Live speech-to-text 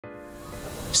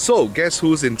So, guess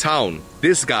who's in town?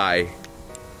 This guy.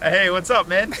 Hey, what's up,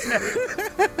 man?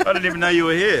 I didn't even know you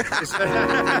were here.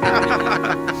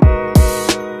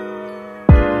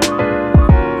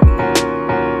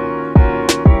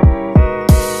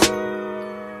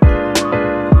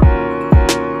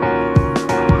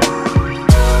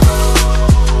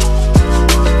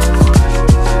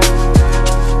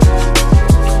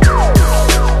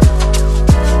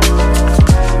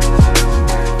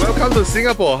 To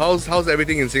Singapore. How's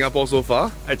everything in Singapore so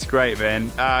far? It's great, man.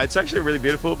 It's actually really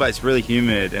beautiful, but it's really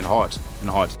humid and hot.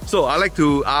 So I'd like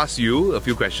to ask you a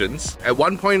few questions. At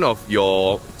one point of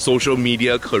your social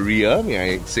media career,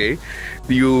 may I say,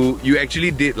 you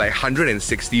actually did like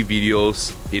 160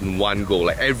 videos in one go.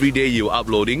 Like every day you were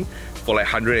uploading for like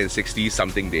 160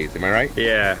 something days. Am I right?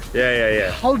 Yeah.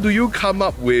 How do you come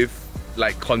up with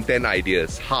like content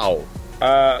ideas? How?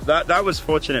 That was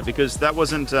fortunate because that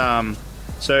wasn't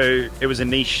so it was a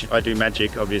niche. I do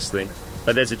magic, obviously,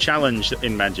 but there's a challenge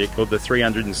in magic called the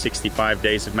 365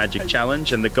 Days of Magic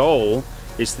Challenge, and the goal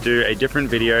is to do a different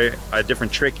video, a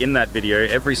different trick in that video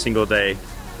every single day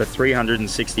for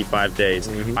 365 days.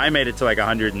 I made it to like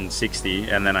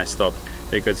 160 and then I stopped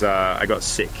because I got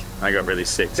sick. I got really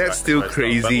sick. That's still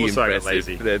crazy impressive.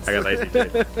 I got lazy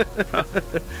too.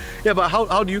 Yeah, but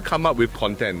how do you come up with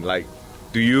content? Like,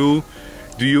 do you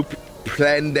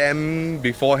plan them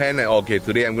beforehand? Like, okay,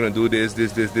 today I'm gonna do this.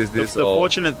 The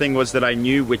fortunate thing was that I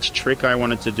knew which trick I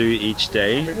wanted to do each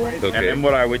day, and then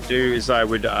what I would do is I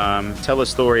would tell a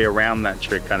story around that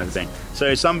trick, kind of thing.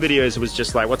 So some videos was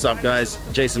just like, "What's up, guys?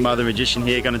 Jason Ma, the magician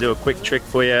here, gonna do a quick trick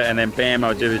for you," and then bam, I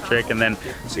would do the trick, and then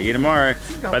see you tomorrow.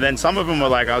 But then some of them were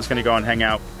like, I was gonna go and hang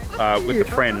out with a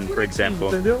friend, for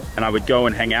example, and I would go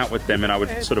and hang out with them and I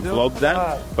would sort of vlog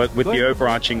that, but with the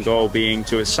overarching goal being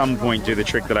to at some point do the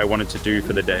trick that I wanted to do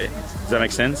for the day. Does that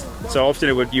make sense? So often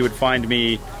you would find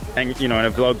me in a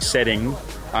vlog setting,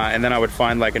 and then I would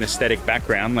find like an aesthetic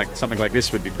background, like something like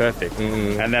this would be perfect,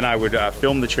 and then I would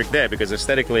film the trick there because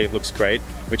aesthetically it looks great,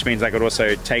 which means I could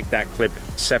also take that clip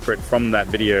separate from that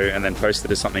video and then post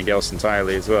it as something else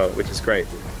entirely as well, which is great.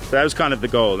 So that was kind of the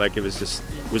goal. Like it was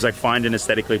like find an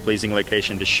aesthetically pleasing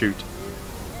location to shoot,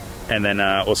 and then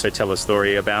also tell a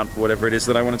story about whatever it is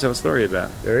that I want to tell a story about.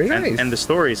 Very nice. And the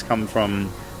stories come from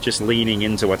just leaning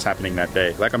into what's happening that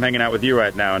day. Like I'm hanging out with you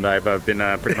right now, and I've been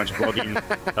pretty much vlogging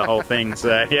the whole thing.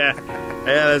 So yeah,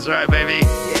 that's right, baby.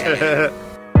 Yeah.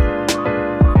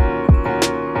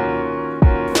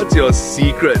 What's your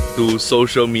secret to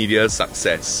social media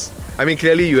success? I mean,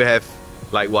 clearly you have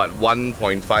like what,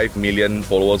 1.5 million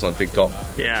followers on TikTok.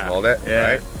 Yeah. All that,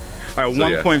 right? All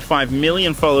right, 1.5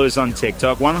 million followers on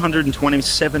TikTok,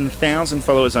 127,000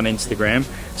 followers on Instagram,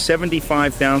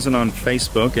 75,000 on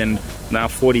Facebook, and now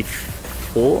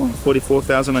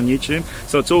 44,000 on YouTube.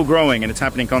 So it's all growing and it's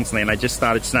happening constantly. And I just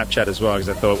started Snapchat as well because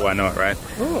I thought, why not, right?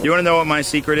 Oh. You want to know what my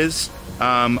secret is?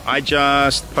 I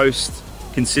just post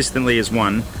consistently as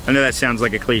one. I know that sounds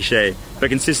like a cliche, but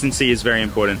consistency is very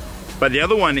important. But the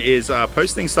other one is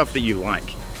posting stuff that you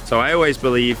like. So I always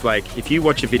believe, like, if you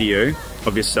watch a video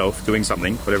of yourself doing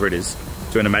something, whatever it is,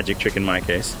 doing a magic trick in my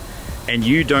case, and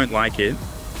you don't like it,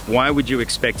 why would you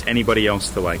expect anybody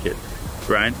else to like it,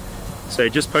 right? So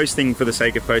just posting for the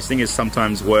sake of posting is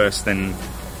sometimes worse than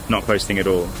not posting at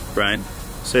all, right?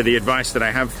 So the advice that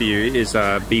I have for you is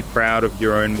be proud of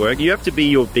your own work. You have to be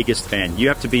your biggest fan. You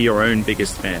have to be your own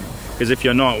biggest fan. Because if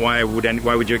you're not, why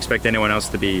would you expect anyone else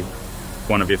to be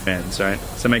one of your fans, right?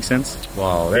 Does that make sense?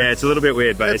 Wow. Yeah, it's a little bit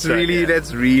weird, but that's really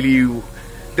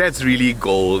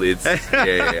gold. It's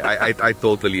I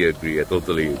totally agree.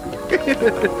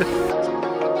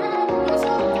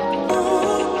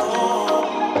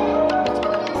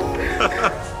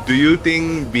 Do you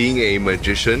think being a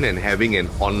magician and having an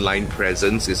online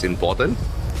presence is important?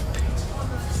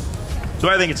 Do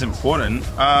I think it's important?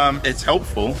 It's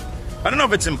helpful. I don't know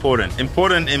if it's important.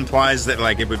 Important implies that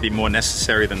like it would be more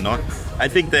necessary than not. I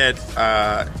think that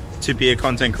to be a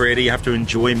content creator, you have to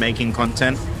enjoy making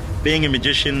content. Being a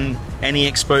magician, any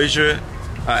exposure,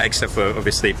 except for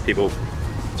obviously people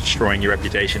destroying your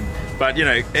reputation, but you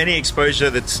know, any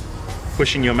exposure that's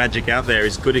pushing your magic out there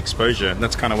is good exposure, and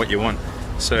that's kind of what you want.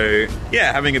 So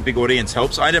yeah, having a big audience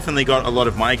helps. I definitely got a lot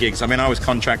of my gigs. I mean, I was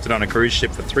contracted on a cruise ship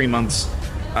for 3 months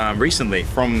recently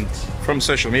from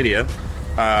social media.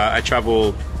 I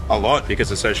travel a lot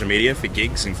because of social media for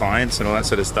gigs and clients and all that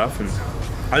sort of stuff. And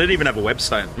I didn't even have a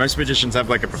website. Most magicians have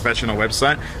like a professional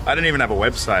website. I didn't even have a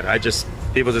website.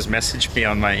 People just message me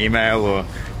on my email or,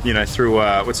 you know, through,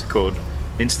 what's it called?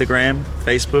 Instagram,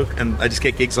 Facebook, and I just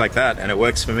get gigs like that and it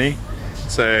works for me.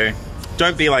 So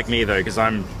don't be like me though, because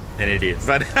I'm an idiot.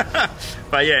 But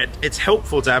but yeah, it's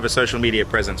helpful to have a social media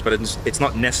presence, but it's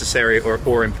not necessary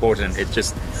or important.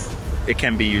 It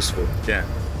can be useful. Yeah.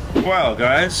 Well,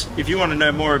 guys, if you want to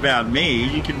know more about me,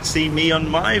 you can see me on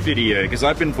my video, because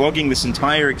I've been vlogging this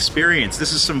entire experience.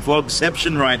 This is some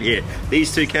vlogception right here.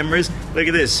 These two cameras, look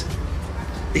at this.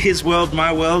 His world,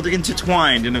 my world,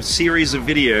 intertwined in a series of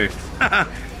video.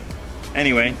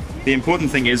 Anyway, the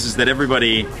important thing is that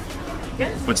everybody...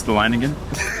 What's the line again?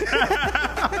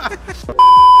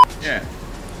 Yeah.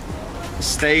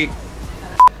 Stay...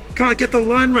 Can't get the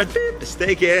line right.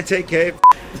 Stay care, take care.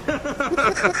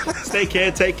 Stay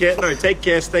care, take care. No, take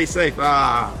care, stay safe.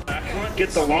 I can't get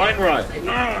the line right.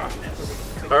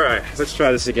 Alright, let's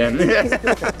try this again.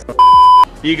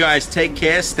 You guys take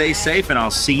care, stay safe, and I'll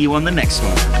see you on the next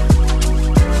one.